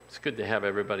It's good to have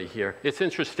everybody here. It's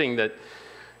interesting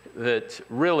that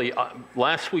really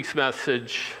last week's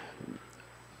message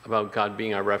about God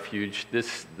being our refuge,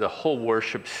 the whole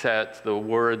worship set, the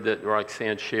word that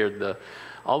Roxanne shared,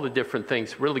 all the different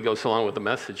things really goes along with the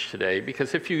message today.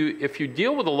 Because if you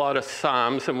deal with a lot of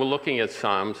Psalms, and we're looking at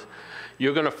Psalms,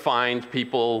 you're going to find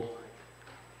people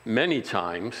many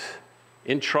times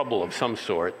in trouble of some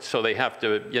sort, so they have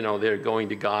to, they're going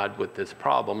to God with this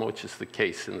problem, which is the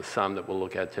case in the psalm that we'll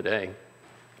look at today.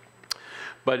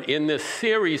 But in this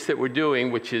series that we're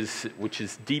doing, which is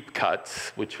Deep Cuts,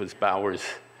 which was Bauer's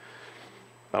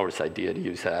idea to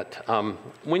use that.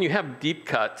 When you have deep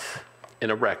cuts in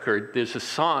a record, there's a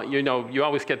song, you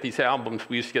always get these albums,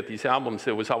 we used to get these albums,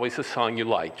 there was always a song you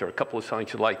liked, or a couple of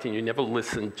songs you liked, and you never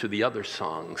listened to the other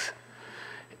songs.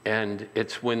 And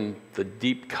it's when the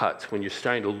deep cuts, when you're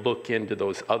starting to look into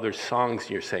those other songs,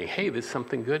 and you're saying, hey, there's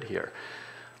something good here.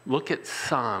 Look at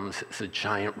Psalms as a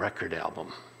giant record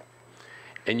album.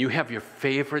 And you have your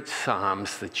favorite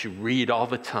Psalms that you read all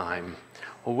the time.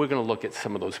 Well, we're going to look at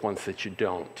some of those ones that you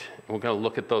don't. And we're going to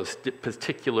look at those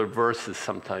particular verses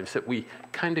sometimes that we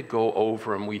kind of go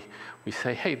over and we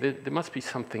say, hey, there must be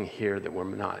something here that we're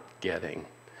not getting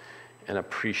and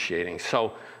appreciating.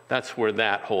 So that's where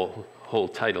that whole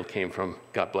title came from,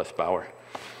 God Bless Bauer.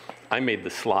 I made the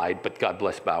slide, but God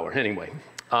bless Bauer. Anyway,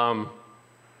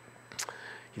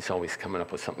 he's always coming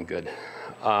up with something good.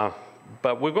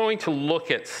 But we're going to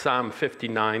look at Psalm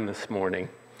 59 this morning.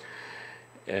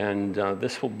 And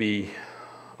this will be,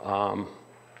 we'll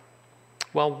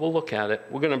look at it.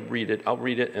 We're going to read it. I'll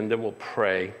read it, and then we'll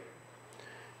pray.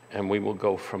 And we will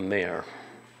go from there.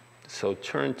 So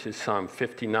turn to Psalm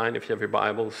 59 if you have your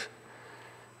Bibles.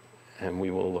 And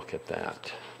we will look at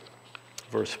that.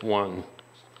 Verse 1.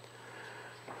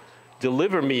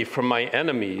 Deliver me from my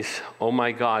enemies, O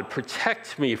my God.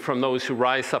 Protect me from those who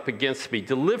rise up against me.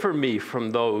 Deliver me from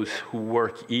those who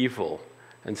work evil,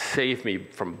 and save me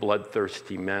from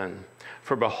bloodthirsty men.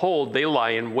 For behold, they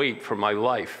lie in wait for my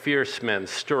life. Fierce men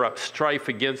stir up strife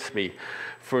against me.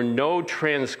 For no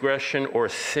transgression or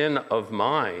sin of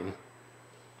mine,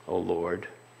 O Lord,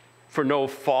 for no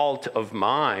fault of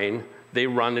mine, they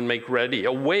run and make ready.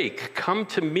 Awake, come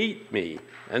to meet me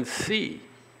and see.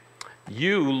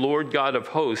 You, Lord God of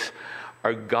hosts,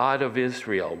 are God of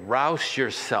Israel. Rouse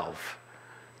yourself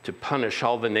to punish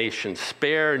all the nations.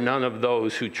 Spare none of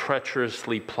those who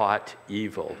treacherously plot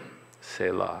evil.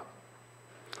 Selah.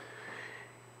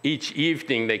 Each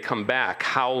evening they come back,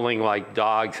 howling like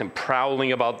dogs and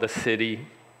prowling about the city.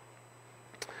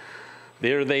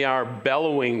 There they are,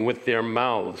 bellowing with their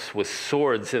mouths, with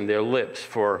swords in their lips,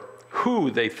 for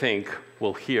who they think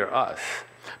will hear us.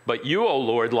 But you, O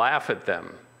Lord, laugh at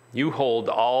them. You hold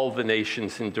all the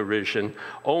nations in derision.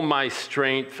 O my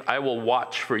strength, I will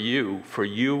watch for you,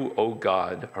 O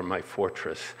God, are my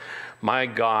fortress. My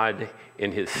God,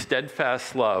 in his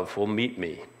steadfast love, will meet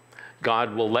me.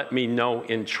 God will let me know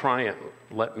in triumph.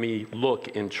 Let me look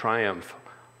in triumph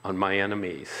on my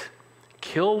enemies.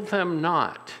 Kill them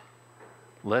not,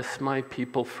 lest my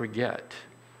people forget.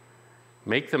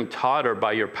 Make them totter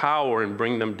by your power and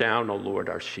bring them down, O Lord,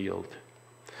 our shield.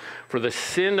 For the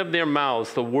sin of their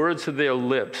mouths, the words of their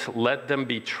lips, let them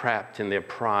be trapped in their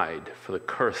pride for the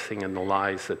cursing and the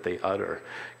lies that they utter.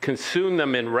 Consume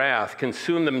them in wrath,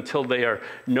 consume them till they are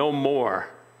no more,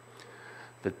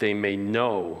 that they may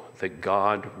know that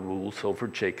God rules over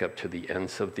Jacob to the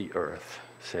ends of the earth.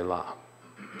 Selah.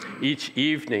 Each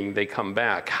evening they come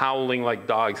back, howling like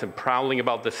dogs and prowling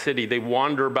about the city. They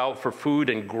wander about for food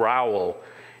and growl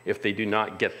if they do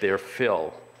not get their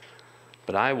fill.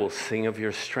 But I will sing of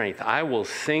your strength. I will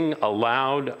sing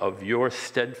aloud of your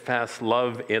steadfast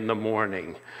love in the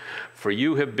morning. For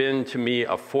you have been to me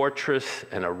a fortress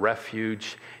and a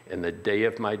refuge in the day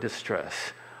of my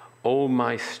distress. O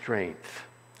my strength,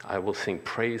 I will sing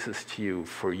praises to you.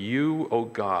 For you, O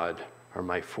God, are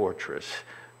my fortress,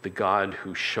 the God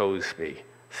who shows me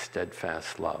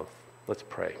steadfast love. Let's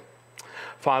pray.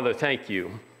 Father, thank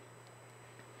you.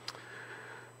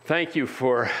 Thank you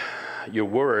for your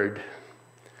word,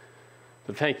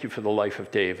 but thank you for the life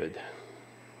of David,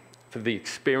 for the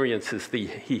experiences that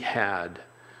he had.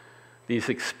 These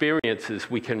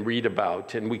experiences we can read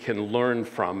about and we can learn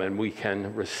from and we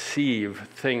can receive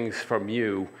things from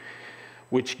you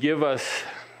which give us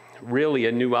really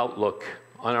a new outlook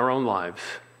on our own lives.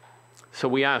 So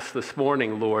we ask this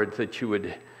morning, Lord, that you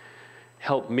would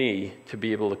help me to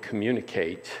be able to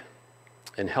communicate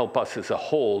and help us as a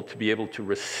whole to be able to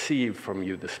receive from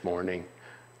you this morning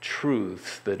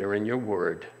truths that are in your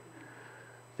word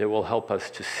that will help us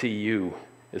to see you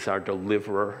as our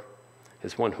deliverer,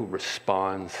 as one who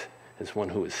responds, as one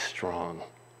who is strong.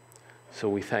 So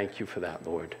we thank you for that,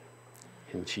 Lord.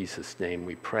 In Jesus' name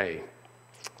we pray.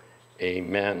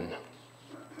 Amen.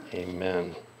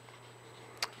 Amen.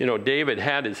 You know, David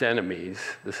had his enemies.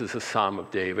 This is a Psalm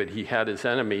of David. He had his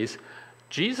enemies.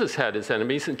 Jesus had his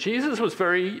enemies, and Jesus was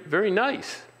very, very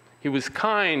nice. He was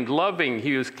kind, loving,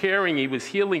 he was caring, he was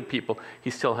healing people. He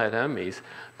still had enemies.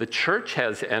 The church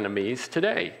has enemies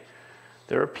today.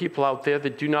 There are people out there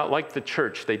that do not like the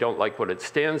church. They don't like what it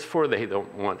stands for. They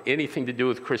don't want anything to do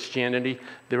with Christianity.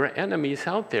 There are enemies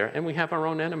out there, and we have our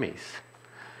own enemies.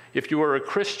 If you are a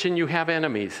Christian, you have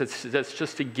enemies. That's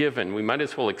just a given. We might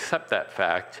as well accept that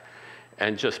fact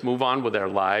and just move on with our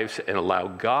lives and allow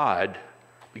God,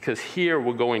 because here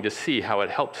we're going to see how it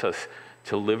helps us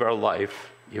to live our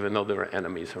life even though there are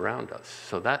enemies around us.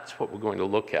 So that's what we're going to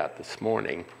look at this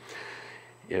morning.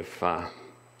 If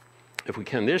we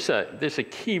can, there's a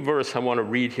key verse I want to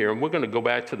read here, and we're going to go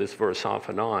back to this verse off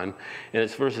and on, and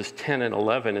it's verses 10 and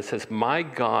 11. It says, "My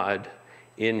God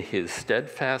in his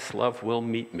steadfast love will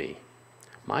meet me.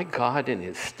 My God in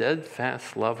his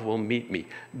steadfast love will meet me.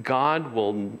 God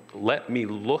will let me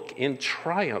look in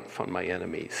triumph on my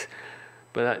enemies."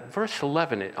 But at verse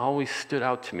 11, it always stood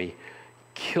out to me.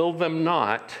 "Kill them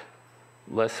not,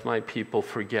 lest my people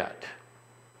forget."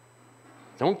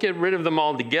 Don't get rid of them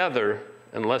altogether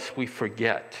unless we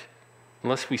forget,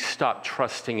 unless we stop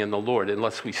trusting in the Lord,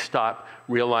 unless we stop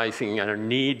realizing our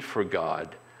need for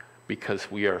God,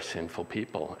 because we are sinful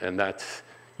people. And that's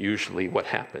usually what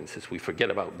happens, is we forget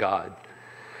about God.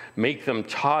 "Make them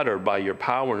totter by your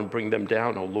power and bring them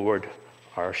down, O Lord,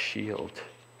 our shield."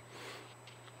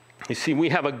 You see, we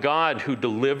have a God who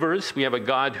delivers. We have a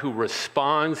God who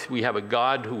responds. We have a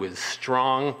God who is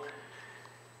strong.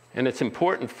 And it's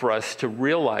important for us to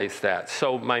realize that.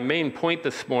 So my main point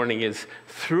this morning is,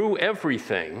 through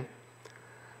everything,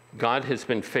 God has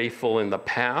been faithful in the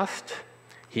past.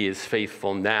 He is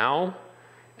faithful now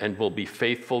and will be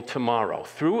faithful tomorrow.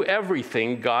 Through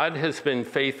everything, God has been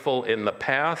faithful in the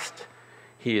past.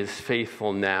 He is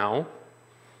faithful now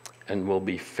and will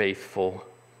be faithful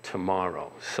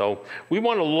tomorrow. So we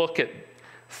want to look at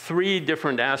three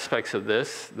different aspects of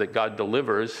this: that God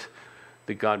delivers,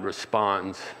 that God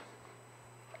responds,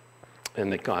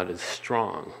 and that God is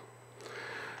strong.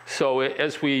 So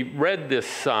as we read this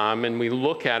psalm and we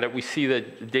look at it, we see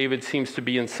that David seems to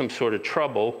be in some sort of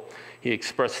trouble. He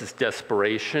expresses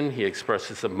desperation. He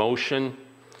expresses emotion.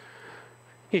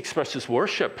 He expresses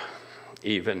worship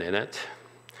even in it.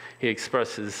 He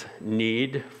expresses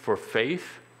need for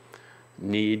faith,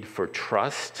 need for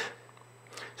trust.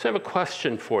 So I have a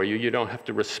question for you. You don't have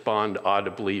to respond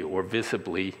audibly or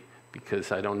visibly,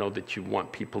 because I don't know that you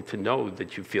want people to know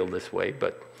that you feel this way,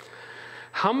 but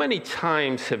how many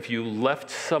times have you left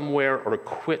somewhere or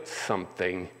quit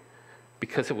something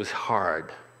because it was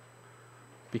hard,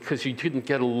 because you didn't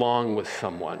get along with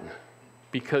someone,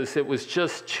 because it was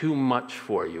just too much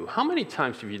for you? How many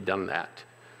times have you done that?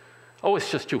 "Oh, it's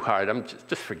just too hard.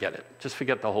 Just forget it. Just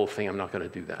forget the whole thing. I'm not going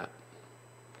to do that.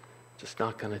 Just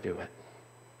not going to do it."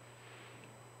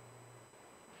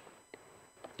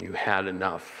 You had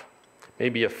enough.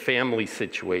 Maybe a family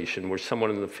situation where someone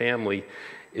in the family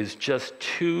is just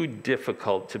too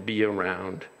difficult to be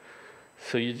around,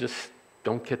 so you just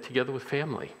don't get together with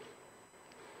family.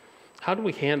 How do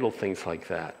we handle things like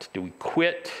that? Do we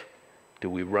quit? Do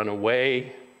we run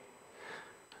away?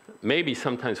 Maybe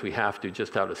sometimes we have to,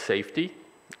 just out of safety.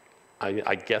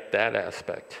 I get that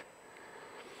aspect.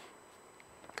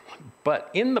 But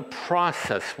in the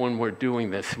process, when we're doing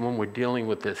this, when we're dealing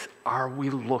with this, are we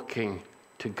looking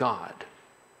to God?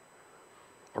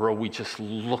 Or are we just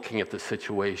looking at the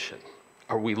situation?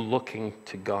 Are we looking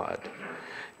to God?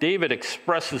 David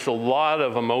expresses a lot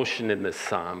of emotion in this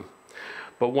psalm,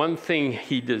 but one thing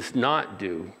he does not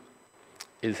do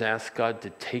is ask God to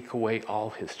take away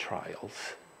all his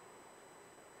trials.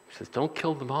 He says, "Don't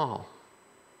kill them all.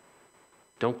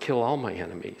 Don't kill all my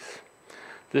enemies."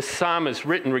 This psalm is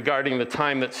written regarding the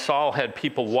time that Saul had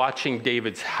people watching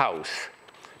David's house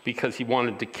because he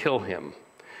wanted to kill him,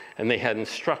 and they had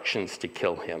instructions to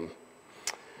kill him.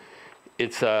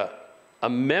 It's a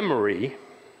memory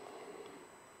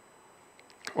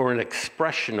or an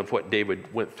expression of what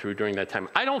David went through during that time.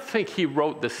 I don't think he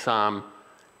wrote this psalm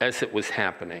as it was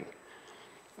happening,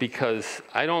 because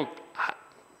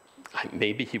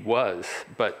maybe he was,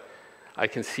 but I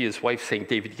can see his wife saying,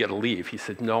 "David, you got to leave." He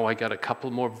said, "No, I got a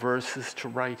couple more verses to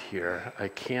write here. I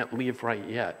can't leave right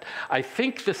yet." I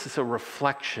think this is a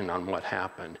reflection on what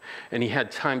happened, and he had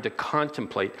time to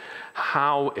contemplate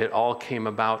how it all came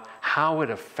about, how it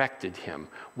affected him,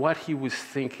 what he was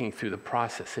thinking through the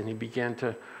process, and he began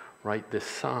to write this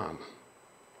psalm.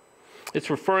 It's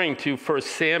referring to 1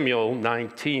 Samuel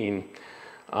 19,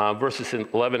 verses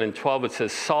 11 and 12. It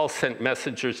says, Saul sent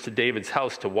messengers to David's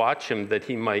house to watch him that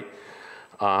they might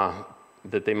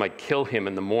kill him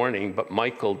in the morning. But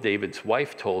Michal, David's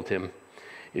wife, told him,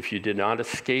 if you did not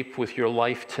escape with your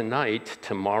life tonight,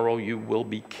 tomorrow you will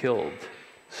be killed.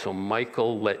 So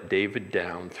Michal let David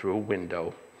down through a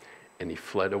window, and he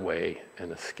fled away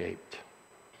and escaped.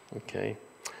 Okay?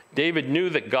 David knew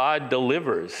that God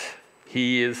delivers.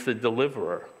 He is the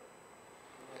deliverer.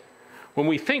 When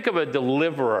we think of a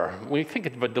deliverer, when we think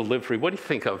of a delivery, what do you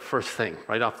think of first thing,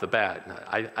 right off the bat?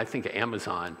 I think of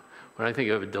Amazon. When I think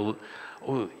of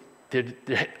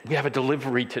we have a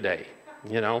delivery today,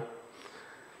 you know?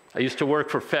 I used to work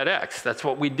for FedEx. That's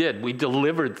what we did. We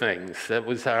delivered things. That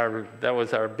was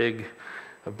our big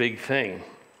thing.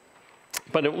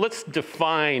 But let's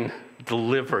define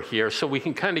deliver here so we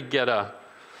can kind of get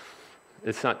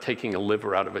it's not taking a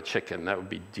liver out of a chicken. That would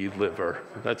be deliver.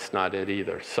 That's not it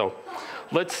either. So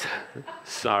let's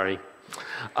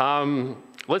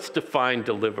define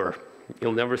deliver.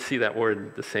 You'll never see that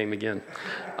word the same again.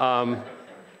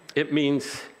 It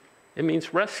means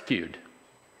rescued.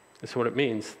 That's what it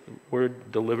means. The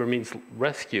word deliver means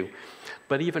rescue.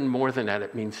 But even more than that,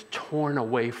 it means torn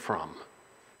away from.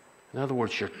 In other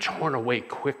words, you're torn away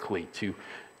quickly to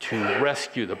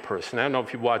rescue the person. I don't know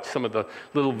if you watch some of the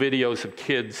little videos of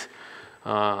kids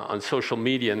on social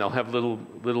media, and they'll have little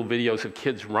videos of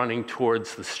kids running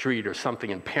towards the street or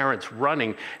something, and parents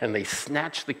running, and they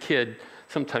snatch the kid,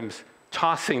 sometimes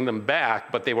tossing them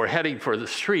back, but they were heading for the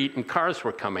street, and cars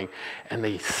were coming, and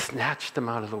they snatched them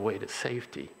out of the way to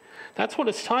safety. That's what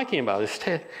it's talking about.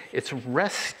 It's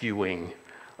rescuing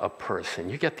a person.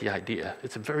 You get the idea.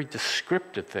 It's a very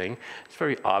descriptive thing. It's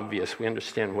very obvious. We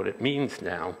understand what it means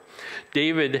now.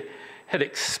 David had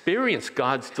experienced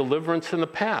God's deliverance in the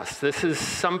past. This is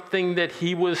something that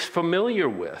he was familiar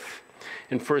with.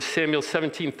 In 1 Samuel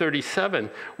 17:37,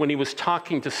 when he was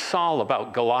talking to Saul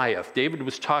about Goliath, David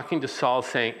was talking to Saul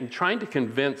trying to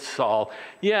convince Saul,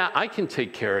 yeah, I can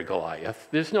take care of Goliath.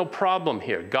 There's no problem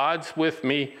here. God's with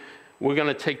me. We're going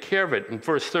to take care of it. In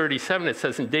verse 37, it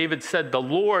says, and David said, the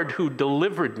Lord who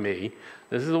delivered me,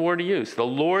 this is the word he used, the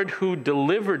Lord who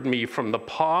delivered me from the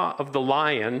paw of the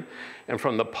lion and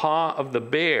from the paw of the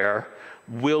bear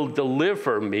will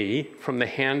deliver me from the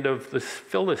hand of this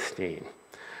Philistine.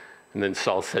 And then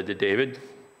Saul said to David,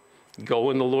 go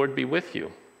and the Lord be with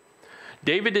you.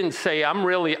 David didn't say,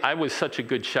 I was such a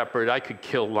good shepherd, I could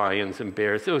kill lions and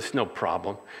bears. There was no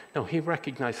problem. No, he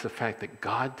recognized the fact that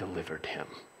God delivered him.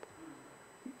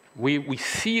 We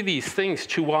see these things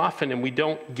too often and we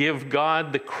don't give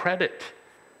God the credit.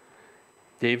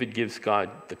 David gives God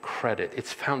the credit.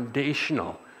 It's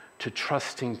foundational to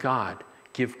trusting God.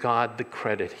 Give God the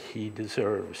credit he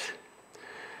deserves.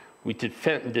 We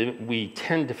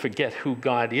tend to forget who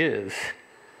God is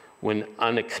when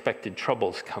unexpected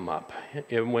troubles come up.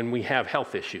 And when we have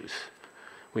health issues,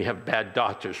 we have bad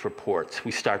doctor's reports,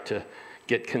 we start to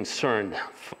get concerned,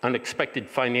 unexpected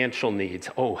financial needs.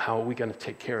 Oh, how are we going to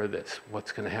take care of this?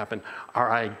 What's going to happen?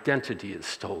 Our identity is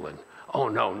stolen. Oh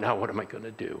no, now what am I going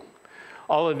to do?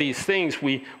 All of these things,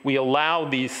 we allow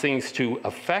these things to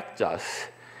affect us,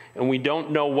 and we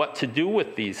don't know what to do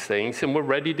with these things, and we're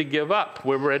ready to give up.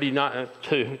 We're ready not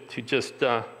to just,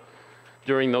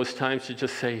 during those times, to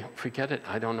just say, forget it,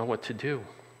 I don't know what to do.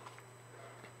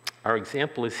 Our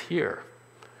example is here.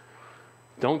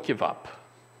 Don't give up.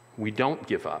 We don't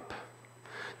give up.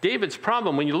 David's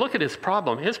problem, when you look at his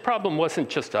problem wasn't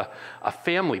just a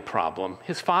family problem.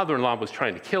 His father-in-law was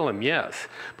trying to kill him, yes,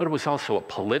 but it was also a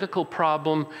political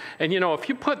problem. And if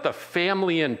you put the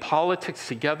family and politics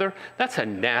together, that's a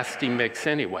nasty mix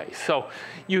anyway. So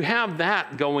you have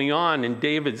that going on in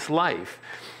David's life.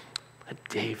 But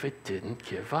David didn't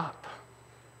give up.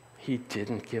 He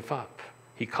didn't give up.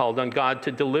 He called on God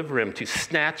to deliver him, to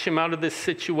snatch him out of this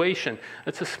situation.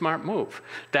 That's a smart move.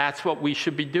 That's what we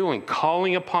should be doing,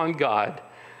 calling upon God,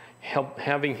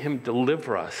 having him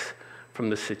deliver us from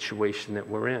the situation that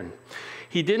we're in.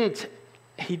 He didn't,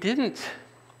 and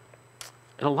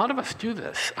a lot of us do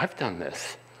this. I've done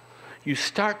this. You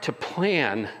start to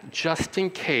plan just in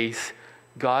case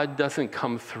God doesn't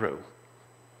come through.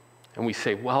 And we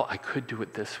say, well, I could do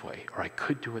it this way, or I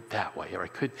could do it that way, or I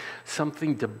could,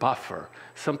 something to buffer,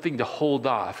 something to hold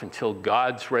off until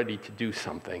God's ready to do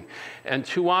something. And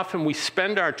too often we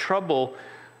spend our trouble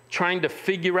trying to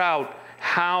figure out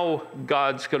how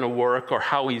God's going to work or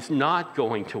how he's not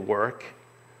going to work.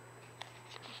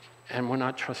 And we're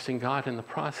not trusting God in the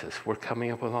process. We're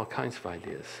coming up with all kinds of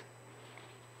ideas.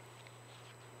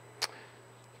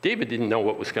 David didn't know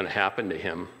what was going to happen to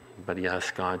him, but he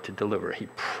asked God to deliver. He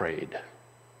prayed.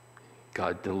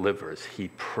 God delivers. He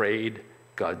prayed,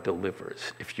 God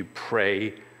delivers. If you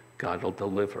pray, God will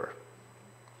deliver.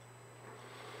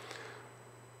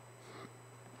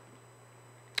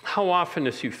 How often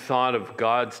have you thought of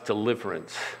God's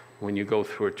deliverance when you go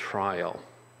through a trial?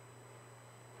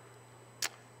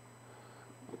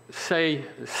 Say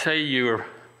you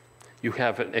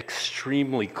have an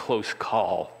extremely close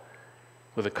call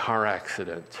with a car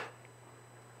accident.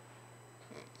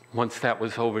 Once that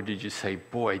was over, did you say,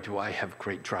 boy, do I have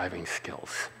great driving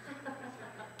skills?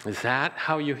 Is that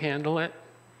how you handle it?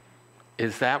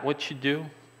 Is that what you do?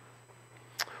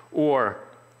 Or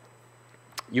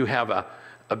you have a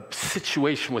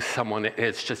situation with someone and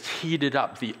it's just heated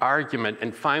up, the argument,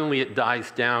 and finally it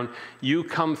dies down. You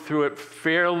come through it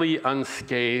fairly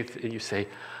unscathed and you say,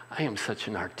 I am such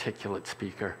an articulate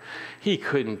speaker. He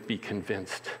couldn't be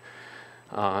convinced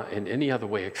in any other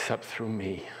way except through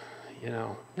me.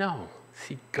 No.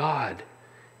 See, God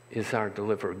is our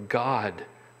deliverer. God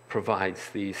provides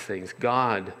these things.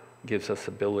 God gives us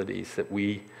abilities that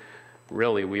we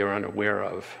are unaware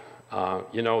of.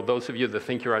 Those of you that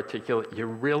think you're articulate, you're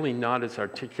really not as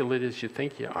articulate as you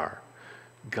think you are.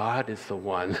 God is the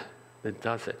one that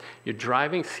does it. Your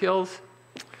driving skills,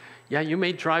 yeah, you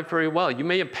may drive very well. You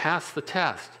may have passed the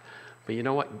test. But you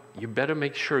know what? You better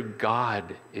make sure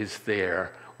God is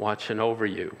there watching over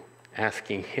you,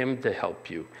 asking him to help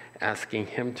you, asking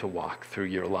him to walk through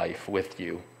your life with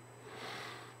you.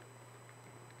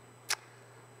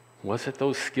 Was it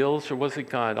those skills or was it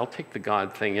God? I'll take the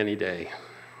God thing any day.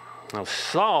 Now,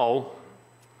 Saul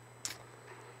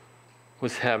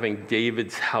was having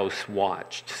David's house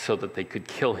watched so that they could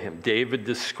kill him. David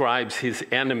describes his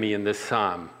enemy in this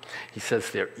psalm. He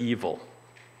says they're evil,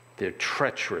 they're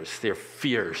treacherous, they're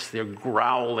fierce, they're a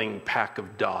growling pack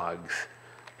of dogs.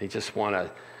 They just want to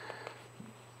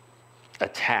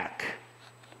attack.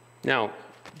 Now,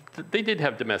 they did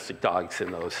have domestic dogs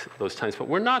in those times, but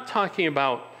we're not talking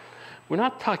about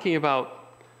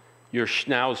your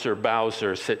Schnauzer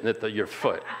Bowser sitting at your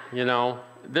foot,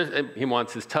 he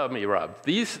wants his tummy rubbed.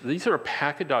 These are a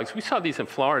pack of dogs. We saw these in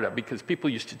Florida because people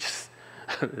used to just,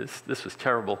 this was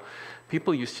terrible.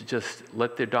 People used to just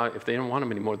let their dog, if they didn't want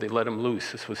them anymore, they let them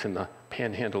loose. This was in the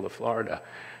panhandle of Florida,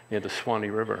 near the Swanee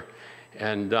River.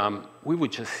 And we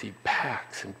would just see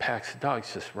packs and packs of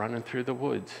dogs just running through the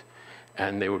woods.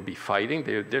 And they would be fighting.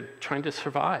 They're trying to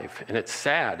survive. And it's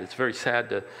sad. It's very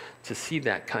sad to see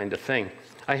that kind of thing.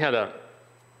 I had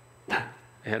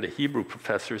a Hebrew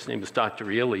professor, his name was Dr.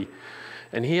 Ely,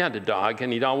 and he had a dog,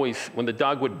 and he'd always, when the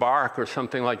dog would bark or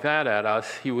something like that at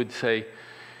us, he would say,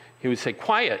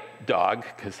 quiet, dog,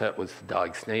 because that was the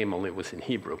dog's name, only it was in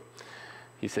Hebrew.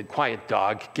 He said, quiet,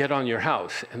 dog, get on your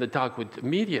house. And the dog would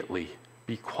immediately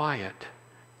be quiet,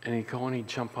 and he'd go and he'd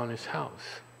jump on his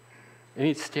house. And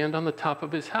he'd stand on the top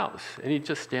of his house, and he'd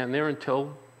just stand there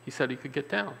until he said he could get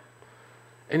down.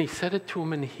 And he said it to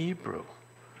him in Hebrew.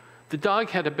 The dog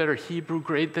had a better Hebrew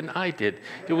grade than I did.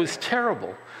 It was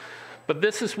terrible. But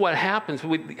this is what happens.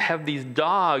 We have these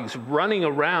dogs running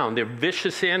around. They're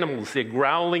vicious animals. They're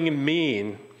growling and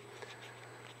mean.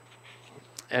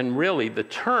 And really, the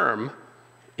term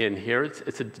in here,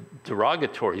 it's a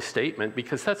derogatory statement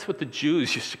because that's what the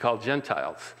Jews used to call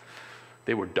Gentiles.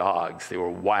 They were dogs. They were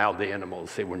wild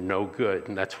animals. They were no good.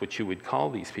 And that's what you would call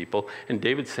these people. And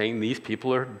David's saying these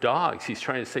people are dogs. He's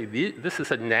trying to say this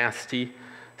is a nasty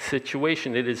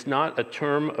situation. It is not a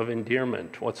term of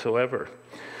endearment whatsoever.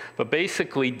 But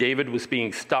basically, David was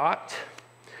being stalked,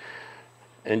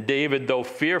 and David, though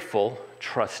fearful,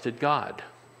 trusted God.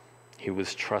 He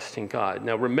was trusting God.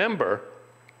 Now remember,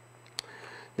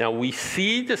 we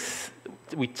tend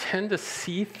to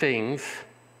see things,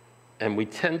 and we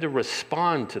tend to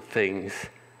respond to things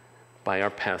by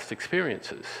our past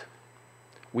experiences.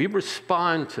 We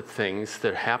respond to things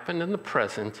that happened in the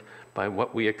present by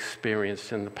what we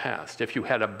experienced in the past. If you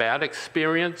had a bad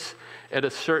experience at a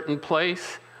certain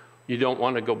place, you don't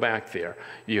want to go back there.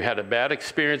 You had a bad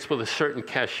experience with a certain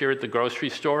cashier at the grocery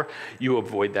store, you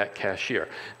avoid that cashier.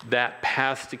 That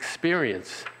past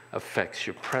experience affects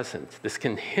your present. This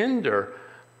can hinder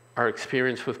our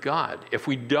experience with God. If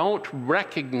we don't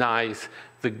recognize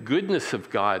the goodness of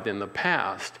God in the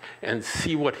past and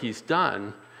see what he's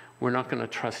done, we're not going to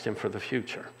trust him for the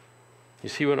future. You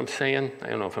see what I'm saying? I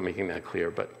don't know if I'm making that clear,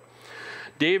 but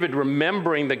David,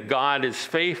 remembering that God is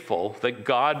faithful, that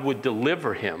God would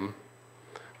deliver him,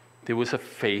 there was a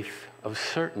faith of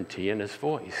certainty in his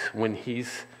voice when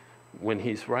he's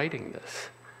writing this.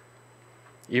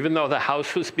 Even though the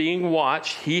house was being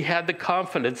watched, he had the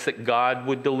confidence that God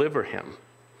would deliver him,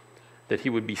 that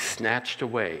he would be snatched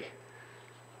away.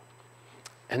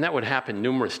 And that would happen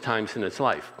numerous times in his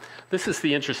life. This is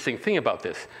the interesting thing about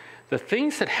this. The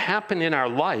things that happen in our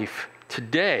life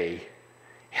today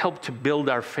help to build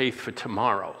our faith for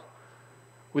tomorrow.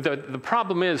 The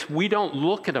problem is we don't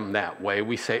look at them that way.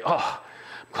 We say, oh,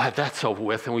 I'm glad that's over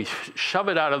with, and we shove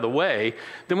it out of the way.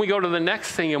 Then we go to the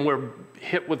next thing and we're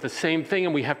hit with the same thing,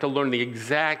 and we have to learn the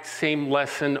exact same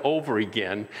lesson over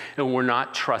again, and we're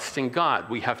not trusting God.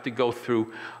 We have to go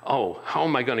through, oh, how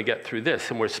am I going to get through this?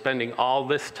 And we're spending all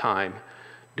this time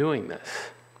doing this.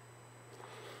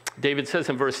 David says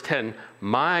in verse 10,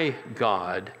 my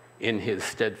God in his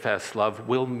steadfast love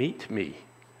will meet me.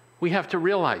 We have to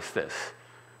realize this.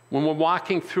 When we're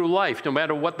walking through life, no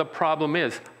matter what the problem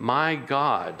is, my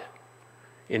God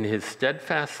in his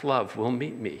steadfast love will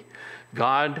meet me.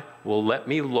 God will let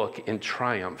me look in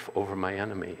triumph over my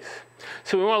enemies.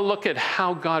 So we want to look at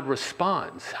how God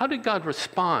responds. How did God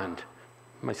respond?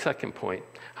 My second point.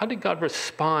 How did God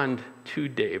respond to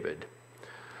David?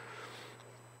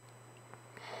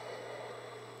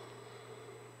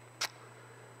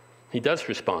 He does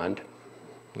respond,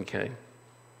 okay?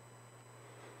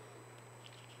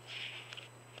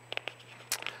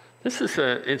 This is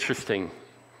an interesting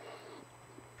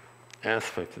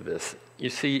aspect of this. You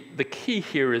see, the key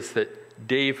here is that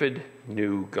David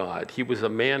knew God. He was a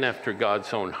man after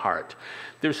God's own heart.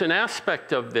 There's an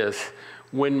aspect of this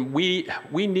when we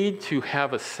need to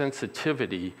have a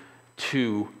sensitivity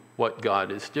to what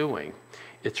God is doing.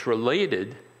 It's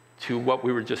related to what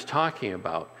we were just talking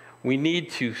about. We need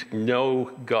to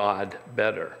know God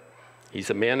better.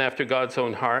 He's a man after God's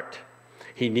own heart.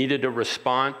 He needed a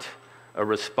response.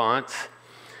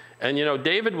 And you know,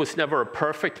 David was never a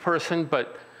perfect person,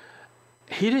 but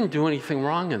he didn't do anything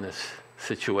wrong in this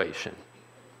situation.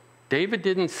 David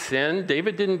didn't sin.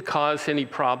 David didn't cause any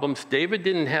problems. David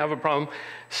didn't have a problem.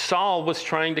 Saul was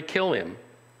trying to kill him.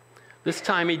 This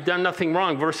time he'd done nothing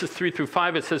wrong. Verses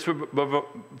 3-5, it says,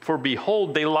 for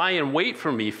behold, they lie in wait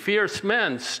for me. Fierce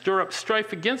men stir up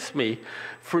strife against me.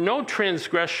 For no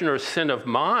transgression or sin of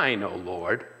mine, O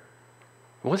Lord.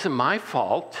 It wasn't my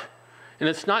fault. And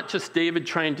it's not just David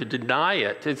trying to deny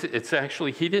it. It's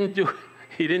actually, he didn't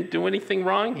do anything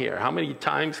wrong here. How many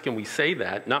times can we say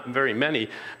that? Not very many,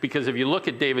 because if you look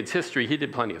at David's history, he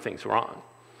did plenty of things wrong.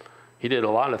 He did a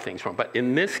lot of things wrong. But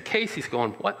in this case, he's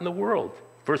going, what in the world?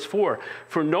 Verse 4,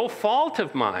 for no fault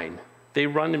of mine, they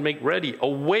run and make ready.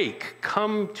 Awake,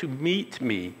 come to meet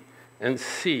me and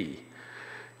see.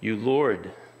 You, Lord,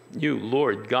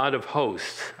 God of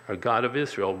hosts, our God of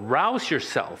Israel, rouse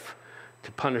yourself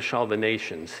to punish all the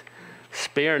nations.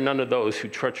 Spare none of those who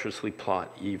treacherously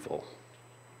plot evil.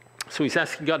 So he's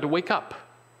asking God to wake up.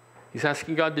 He's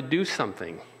asking God to do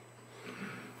something.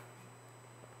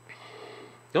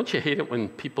 Don't you hate it when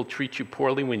people treat you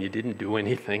poorly when you didn't do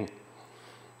anything?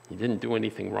 You didn't do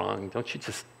anything wrong. Don't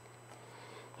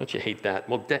you hate that?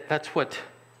 Well, that's what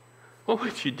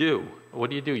would you do?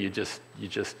 What do? You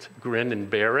just grin and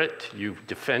bear it? You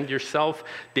defend yourself?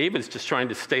 David's just trying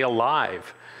to stay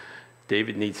alive.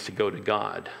 David needs to go to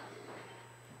God.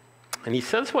 And he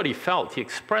says what he felt. He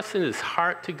expressed in his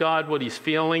heart to God what he's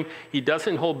feeling. He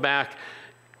doesn't hold back.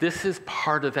 This is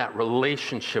part of that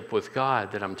relationship with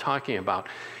God that I'm talking about.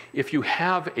 If you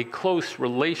have a close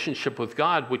relationship with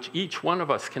God, which each one of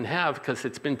us can have because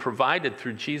it's been provided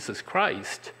through Jesus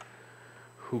Christ,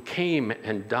 who came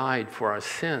and died for our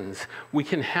sins, we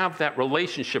can have that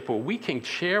relationship where we can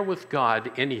share with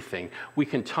God anything. We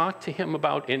can talk to him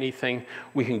about anything.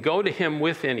 We can go to him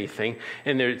with anything.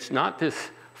 And it's not this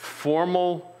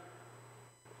formal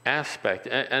aspect.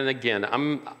 And again,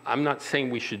 I'm not saying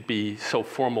we should be so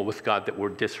formal with God that we're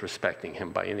disrespecting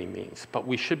him by any means. But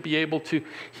we should be able to,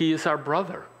 he is our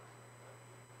brother.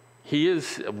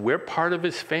 We're part of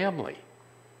his family.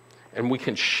 And we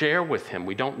can share with him.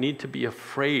 We don't need to be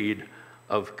afraid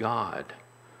of God.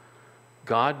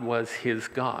 God was his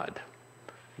God.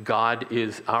 God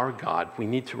is our God. We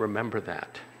need to remember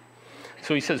that.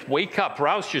 So he says, wake up,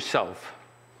 rouse yourself.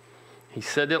 He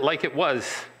said it like it was.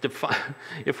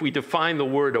 If we define the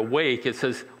word awake, it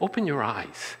says, open your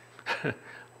eyes.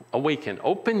 Awaken.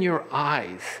 Open your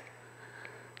eyes.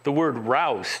 The word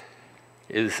rouse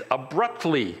is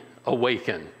abruptly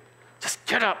awaken. Just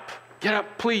get up. Get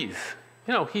up, please.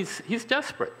 You know, he's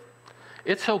desperate.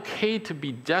 It's okay to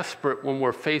be desperate when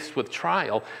we're faced with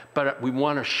trial, but we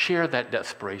want to share that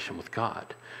desperation with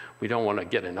God. We don't want to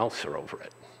get an ulcer over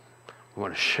it. We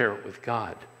want to share it with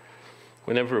God.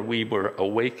 Whenever we were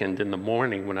awakened in the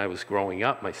morning when I was growing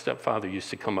up, my stepfather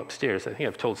used to come upstairs. I think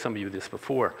I've told some of you this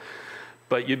before.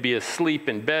 But you'd be asleep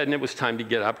in bed, and it was time to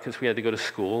get up because we had to go to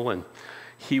school, and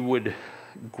he would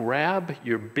grab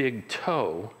your big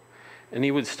toe and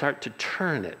he would start to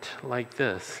turn it like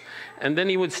this. And then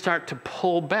he would start to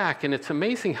pull back, and it's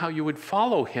amazing how you would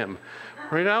follow him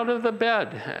right out of the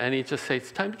bed. And he'd just say,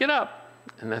 it's time to get up.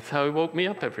 And that's how he woke me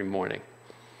up every morning.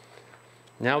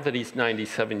 Now that he's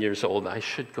 97 years old, I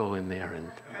should go in there and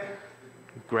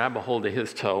grab a hold of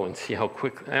his toe and see how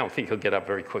quick. I don't think he'll get up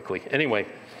very quickly. Anyway,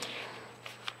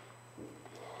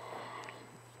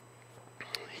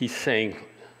 he's saying,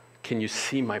 can you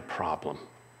see my problem?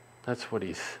 That's what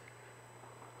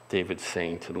David's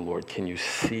saying to the Lord. Can you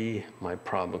see my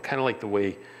problem? Kind of like the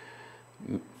way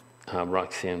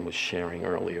Roxanne was sharing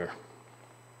earlier.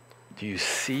 Do you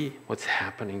see what's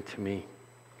happening to me?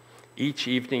 Each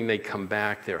evening they come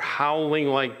back, they're howling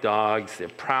like dogs, they're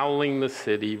prowling the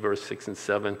city, verse 6 and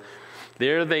 7.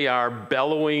 There they are,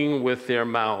 bellowing with their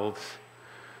mouths.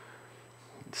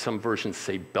 Some versions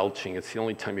say belching. It's the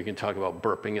only time you can talk about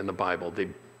burping in the Bible.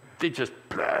 They just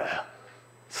blah.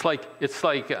 It's like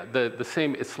the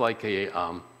same. It's like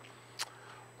a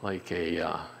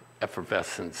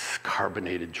effervescence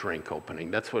carbonated drink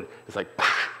opening. That's what it's like.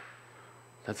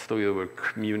 That's the way we're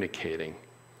communicating.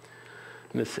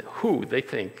 And they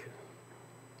think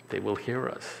they will hear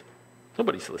us.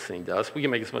 Nobody's listening to us. We can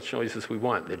make as much noise as we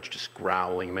want. They're just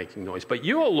growling, making noise. But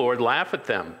you, O Lord, laugh at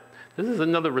them. This is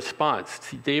another response.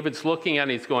 See, David's looking at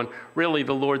it, he's going, really,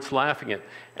 the Lord's laughing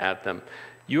at them.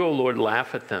 You, O Lord,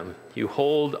 laugh at them. You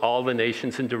hold all the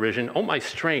nations in derision. Oh, my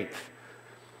strength.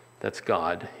 That's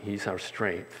God. He's our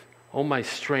strength. Oh, my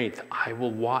strength, I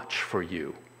will watch for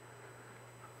you.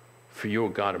 For you, O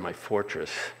God, are my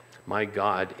fortress. My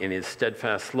God, in his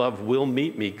steadfast love, will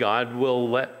meet me. God will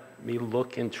let me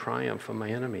look in triumph on my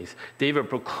enemies. David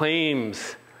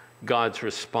proclaims God's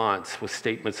response with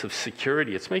statements of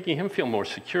security. It's making him feel more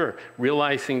secure,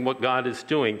 realizing what God is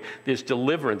doing. There's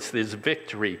deliverance, there's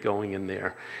victory going in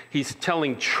there. He's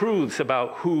telling truths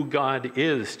about who God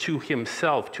is to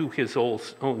himself, to his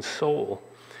own soul,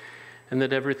 and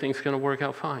that everything's going to work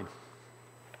out fine.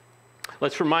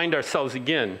 Let's remind ourselves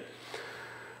again,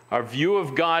 our view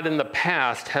of God in the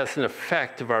past has an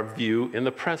effect of our view in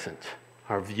the present.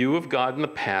 Our view of God in the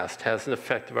past has an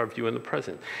effect of our view in the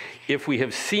present. If we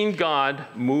have seen God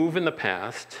move in the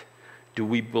past, do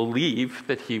we believe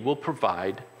that he will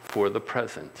provide for the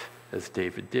present, as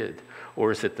David did?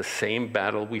 Or is it the same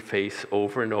battle we face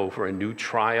over and over, a new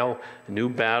trial, a new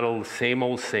battle, the same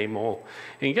old, same old?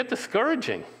 And you get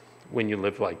discouraging when you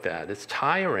live like that. It's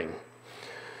tiring.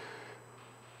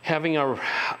 Having a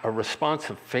response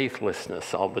of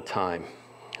faithlessness all the time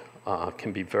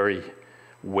can be very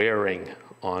wearing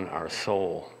on our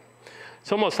soul.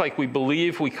 It's almost like we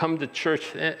believe, we come to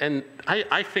church, and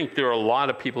I think there are a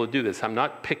lot of people who do this. I'm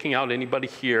not picking out anybody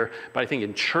here, but I think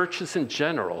in churches in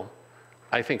general,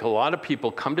 I think a lot of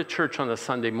people come to church on a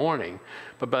Sunday morning,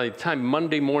 but by the time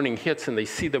Monday morning hits and they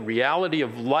see the reality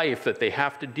of life that they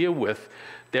have to deal with,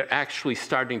 they're actually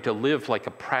starting to live like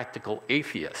a practical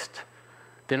atheist.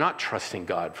 They're not trusting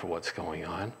God for what's going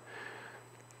on.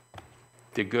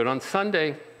 They're good on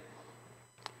Sunday,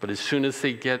 but as soon as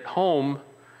they get home,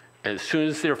 and as soon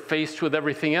as they're faced with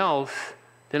everything else,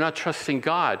 they're not trusting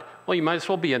God. Well, you might as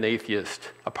well be an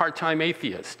atheist, a part-time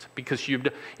atheist, because you're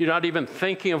not even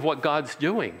thinking of what God's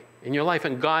doing in your life.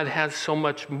 And God has so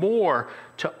much more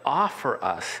to offer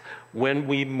us when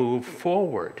we move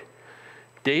forward.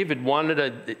 David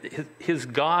wanted his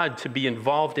God to be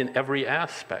involved in every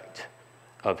aspect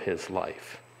of his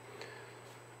life.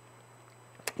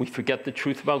 We forget the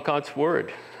truth about God's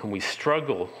word, and we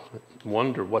struggle,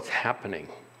 wonder what's happening.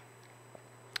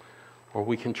 Or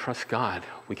we can trust God,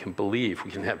 we can believe,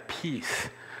 we can have peace.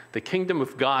 The kingdom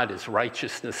of God is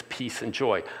righteousness, peace, and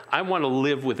joy. I want to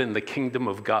live within the kingdom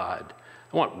of God.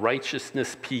 I want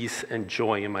righteousness, peace, and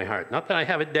joy in my heart. Not that I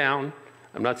have it down,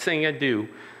 I'm not saying I do,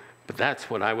 but that's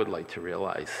what I would like to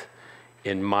realize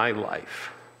in my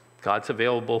life. God's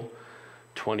available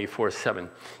 24/7.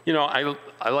 You know,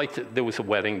 I like to, there was a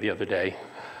wedding the other day,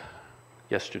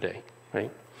 yesterday,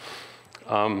 right?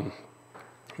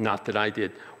 Not that I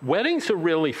did. Weddings are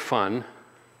really fun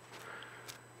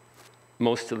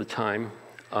most of the time,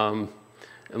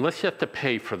 unless you have to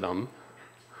pay for them,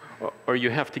 or you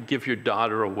have to give your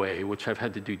daughter away, which I've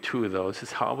had to do 2 of those.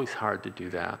 It's always hard to do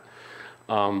that.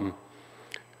 And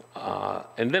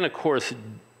then, of course,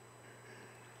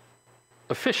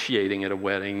 officiating at a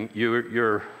wedding,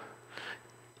 you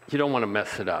don't want to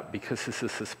mess it up because this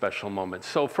is a special moment.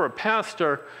 So for a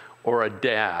pastor or a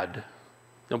dad,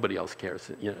 nobody else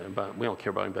cares, we don't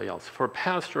care about anybody else. For a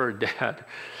pastor or a dad,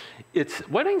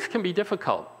 weddings can be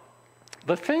difficult.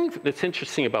 The thing that's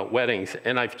interesting about weddings,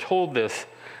 and I've told this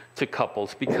to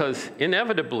couples because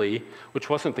inevitably, which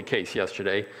wasn't the case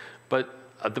yesterday, but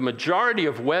the majority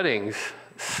of weddings,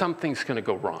 something's going to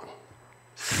go wrong.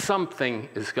 Something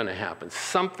is going to happen.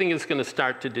 Something is going to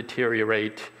start to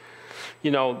deteriorate.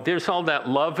 You know, there's all that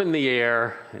love in the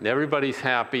air, and everybody's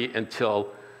happy until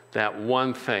that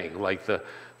one thing, like the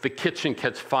kitchen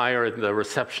catches fire in the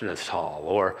receptionist hall,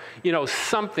 or, you know,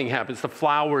 something happens, the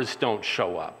flowers don't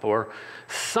show up, or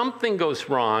something goes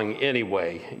wrong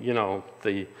anyway. You know,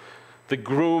 the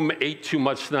groom ate too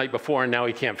much the night before and now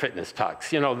he can't fit in his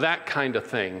tux. You know, that kind of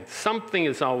thing. Something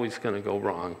is always going to go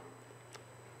wrong.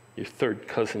 Your third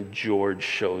cousin George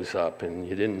shows up and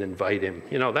you didn't invite him.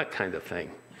 You know, that kind of thing.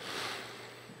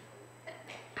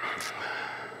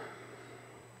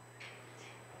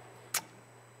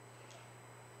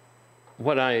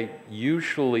 What I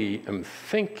usually am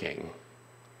thinking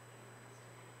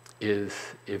is,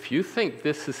 if you think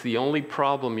this is the only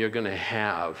problem you're going to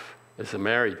have as a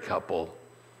married couple,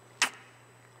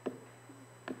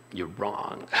 you're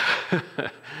wrong.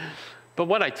 But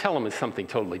what I tell them is something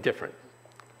totally different.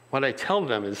 What I tell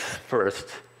them is, first,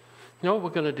 you know what we're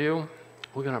going to do?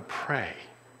 We're going to pray.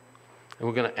 And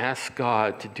we're going to ask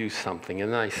God to do something.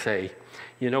 And then I say,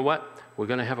 you know what? We're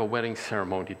going to have a wedding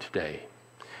ceremony today.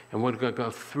 And we're going to go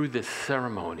through this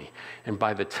ceremony. And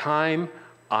by the time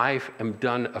I am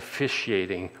done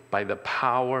officiating, by the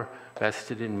power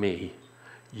vested in me,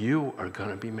 you are going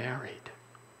to be married.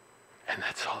 And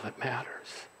that's all that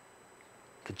matters.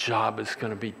 The job is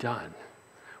going to be done.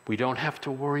 We don't have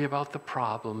to worry about the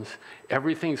problems.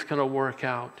 Everything's going to work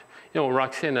out. You know,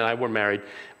 Roxanne and I were married.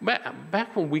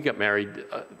 Back when we got married,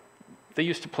 they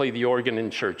used to play the organ in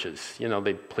churches. You know,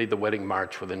 they played the wedding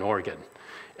march with an organ.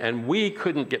 And we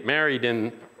couldn't get married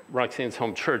in Roxanne's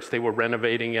home church. They were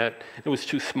renovating it. It was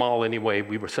too small anyway.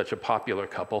 We were such a popular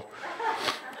couple.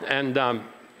 And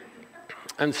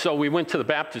so we went to the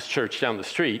Baptist church down the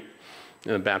street.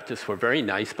 And the Baptists were very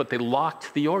nice, but they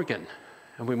locked the organ.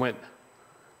 And we went,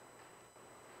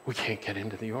 we can't get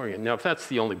into the organ. Now, if that's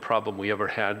the only problem we ever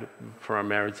had for our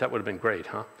marriage, that would have been great,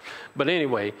 huh? But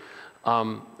anyway,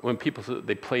 when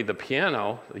they played the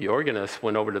piano, the organist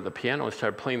went over to the piano and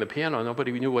started playing the piano, and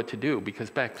nobody knew what to do,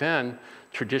 because back then,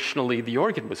 traditionally, the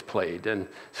organ was played. And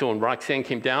so when Roxanne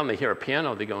came down, they hear a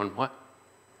piano, they're going, what?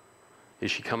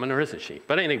 Is she coming or isn't she?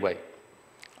 But anyway,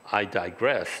 I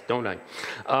digress, don't I?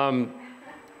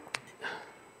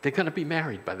 They're going to be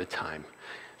married by the time.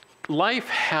 Life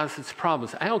has its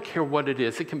problems. I don't care what it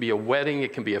is. It can be a wedding.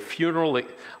 It can be a funeral,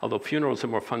 although funerals are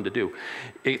more fun to do.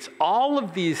 It's all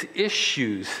of these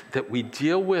issues that we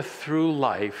deal with through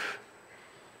life.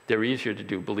 They're easier to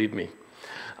do, believe me.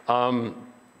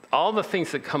 All the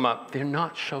things that come up, they're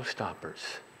not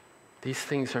showstoppers. These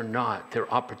things are not.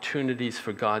 They're opportunities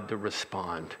for God to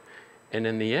respond. And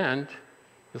in the end,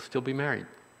 you'll still be married,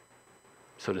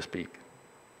 so to speak.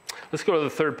 Let's go to the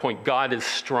third point. God is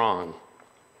strong.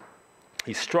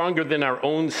 He's stronger than our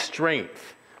own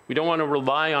strength. We don't want to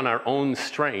rely on our own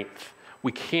strength.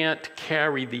 We can't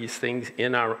carry these things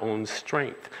in our own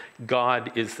strength.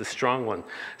 God is the strong one.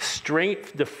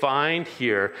 Strength defined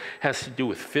here has to do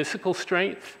with physical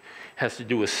strength, has to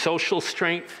do with social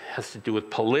strength, has to do with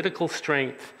political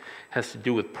strength, has to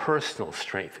do with personal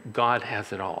strength. God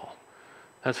has it all.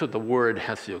 That's what the word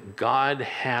has to do. God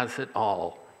has it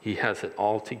all. He has it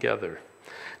all together.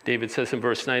 David says in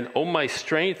verse 9, "O my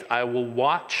strength, I will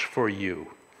watch for you."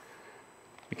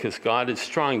 Because God is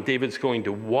strong, David's going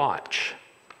to watch.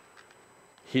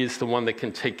 He is the one that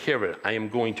can take care of it. I am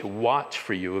going to watch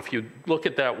for you. If you look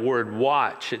at that word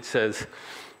watch, it says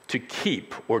to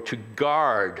keep or to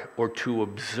guard or to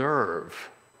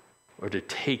observe or to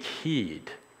take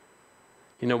heed.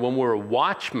 You know, when we're a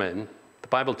watchman, the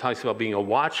Bible talks about being a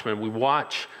watchman. We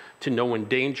watch to know when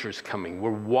danger's coming.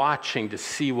 We're watching to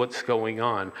see what's going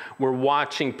on. We're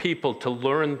watching people to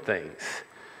learn things.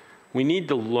 We need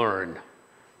to learn.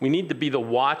 We need to be the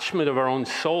watchmen of our own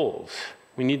souls.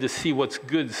 We need to see what's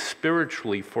good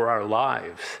spiritually for our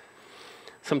lives.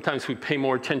 Sometimes we pay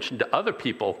more attention to other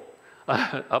people's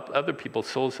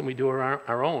souls than we do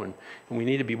our own. And we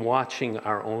need to be watching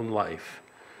our own life.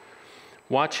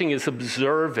 Watching is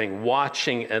observing,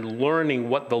 watching, and learning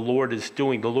what the Lord is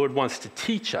doing. The Lord wants to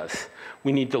teach us.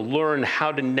 We need to learn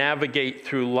how to navigate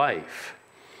through life.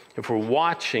 If we're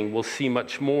watching, we'll see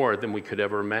much more than we could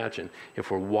ever imagine. If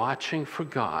we're watching for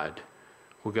God,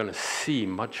 we're going to see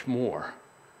much more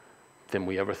than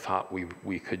we ever thought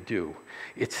we could do.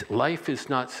 Life is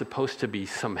not supposed to be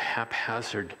some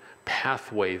haphazard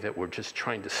pathway that we're just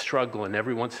trying to struggle, and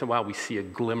every once in a while we see a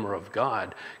glimmer of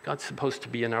God. God's supposed to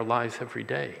be in our lives every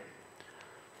day.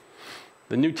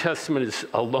 The New Testament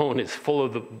alone is full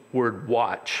of the word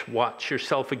watch. Watch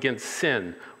yourself against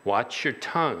sin. Watch your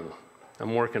tongue.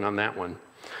 I'm working on that one.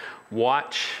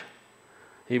 Watch.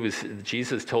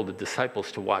 Jesus told the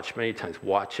disciples to watch many times.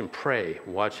 Watch and pray.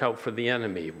 Watch out for the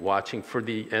enemy. Watching for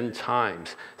the end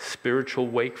times. Spiritual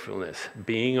wakefulness.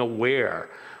 Being aware.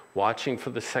 Watching for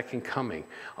the second coming.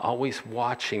 Always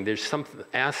watching. There's some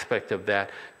aspect of that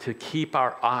to keep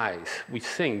our eyes. We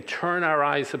sing, turn our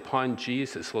eyes upon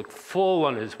Jesus. Look full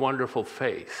on his wonderful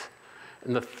face.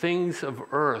 And the things of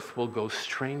earth will go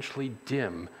strangely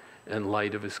dim in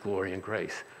light of his glory and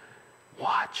grace.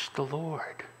 Watch the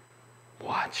Lord.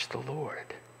 Watch the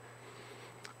Lord.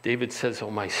 David says,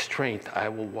 oh, my strength, I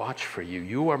will watch for you.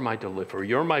 You are my deliverer.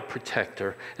 You're my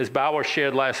protector. As Bauer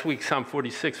shared last week, Psalm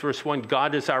 46, verse 1,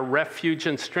 God is our refuge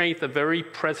and strength, a very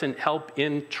present help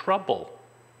in trouble.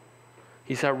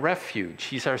 He's our refuge.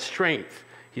 He's our strength.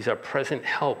 He's our present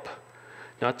help.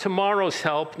 Not tomorrow's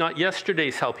help, not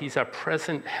yesterday's help. He's our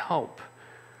present help.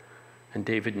 And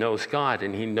David knows God,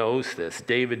 and he knows this.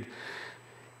 David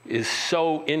is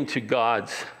so into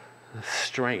God's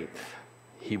strength.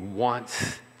 He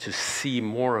wants to see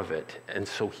more of it, and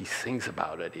so he sings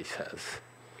about it, he says.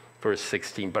 Verse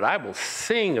 16, but I will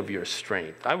sing of your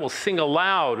strength. I will sing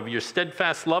aloud of your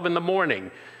steadfast love in the morning.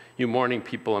 You morning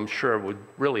people, I'm sure, would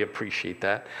really appreciate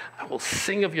that. I will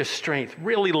sing of your strength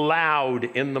really loud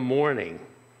in the morning.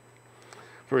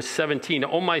 Verse 17,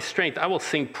 oh, my strength, I will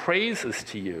sing praises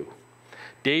to you.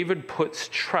 David puts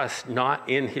trust not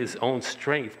in his own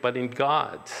strength, but in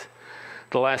God's.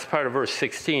 The last part of verse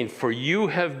 16, for you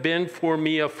have been for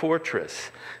me a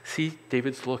fortress. See,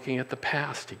 David's looking at the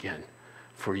past again.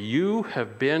 For you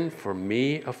have been for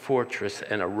me a fortress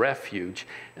and a refuge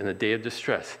in the day of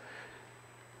distress.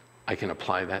 I can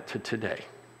apply that to today.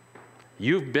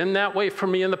 You've been that way for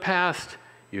me in the past.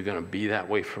 You're going to be that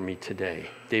way for me today.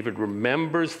 David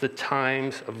remembers the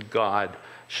times of God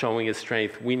showing his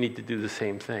strength. We need to do the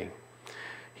same thing.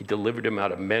 He delivered him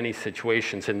out of many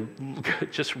situations. And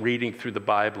just reading through the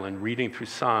Bible and reading through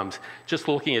Psalms, just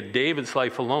looking at David's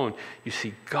life alone, you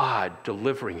see God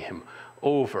delivering him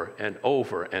over and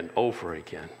over and over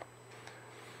again.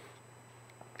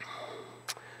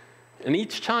 And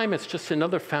each time it's just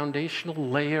another foundational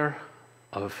layer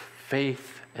of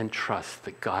faith and trust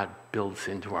that God builds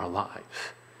into our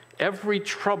lives. Every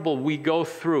trouble we go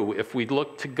through, if we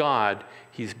look to God,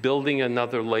 he's building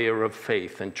another layer of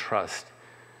faith and trust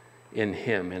in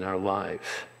him in our lives.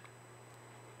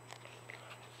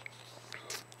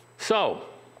 So,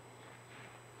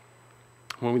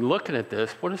 when we're looking at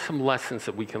this, what are some lessons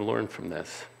that we can learn from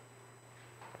this?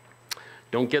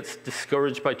 Don't get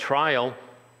discouraged by trial.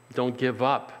 Don't give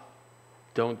up.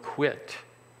 Don't quit.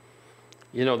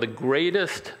 You know, the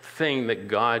greatest thing that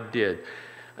God did,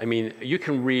 I mean, you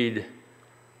can read,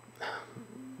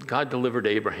 God delivered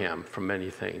Abraham from many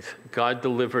things. God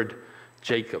delivered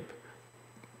Jacob,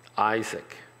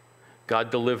 Isaac. God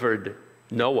delivered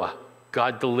Noah.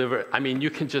 God delivered, I mean, you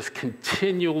can just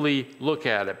continually look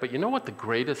at it. But you know what the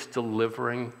greatest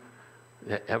delivering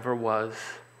that ever was?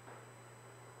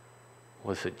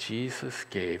 Was that Jesus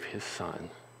gave his son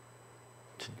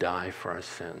to die for our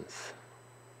sins.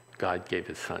 God gave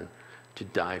his son to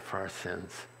die for our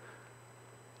sins.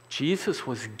 Jesus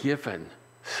was given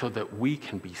so that we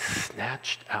can be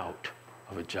snatched out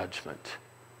of a judgment,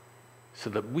 so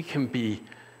that we can be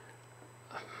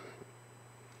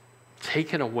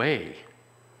taken away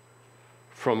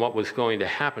from what was going to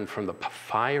happen, from the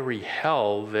fiery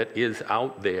hell that is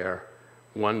out there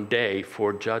one day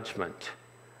for judgment.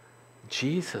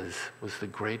 Jesus was the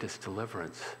greatest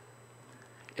deliverance.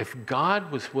 If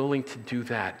God was willing to do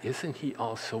that, isn't he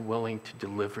also willing to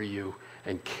deliver you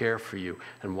and care for you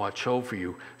and watch over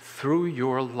you through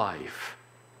your life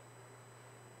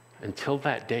until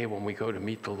that day when we go to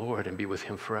meet the Lord and be with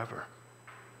him forever?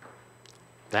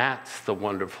 That's the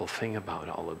wonderful thing about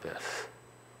all of this.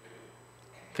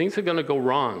 Things are going to go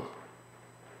wrong,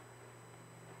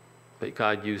 but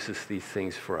God uses these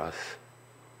things for us,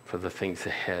 for the things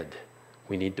ahead.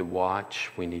 We need to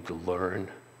watch, we need to learn,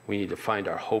 we need to find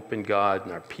our hope in God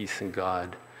and our peace in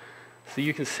God. So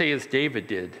you can say as David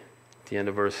did at the end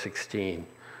of verse 16,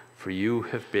 for you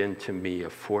have been to me a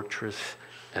fortress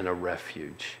and a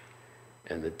refuge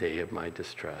in the day of my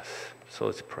distress. So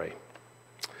let's pray.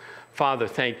 Father,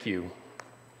 thank you.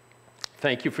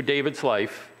 Thank you for David's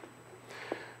life.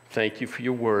 Thank you for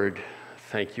your word.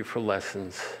 Thank you for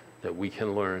lessons that we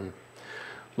can learn.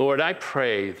 Lord, I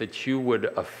pray that you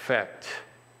would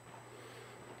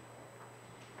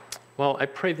I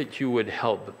pray that you would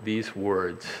help these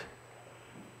words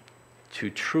to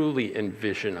truly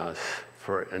envision us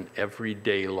for an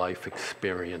everyday life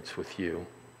experience with you.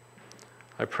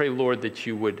 I pray, Lord, that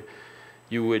you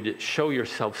would show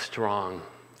yourself strong.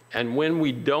 And when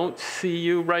we don't see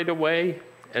you right away,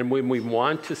 And when we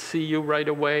want to see you right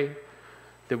away,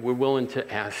 that we're willing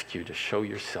to ask you to show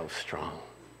yourself strong.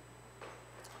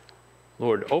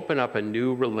 Lord, open up a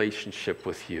new relationship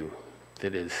with you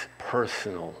that is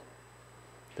personal,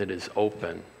 that is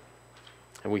open.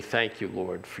 And we thank you,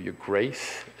 Lord, for your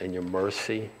grace and your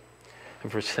mercy,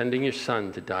 and for sending your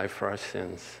Son to die for our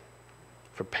sins,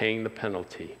 for paying the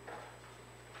penalty.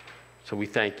 So we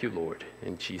thank you, Lord,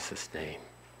 in Jesus' name.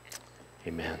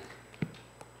 Amen.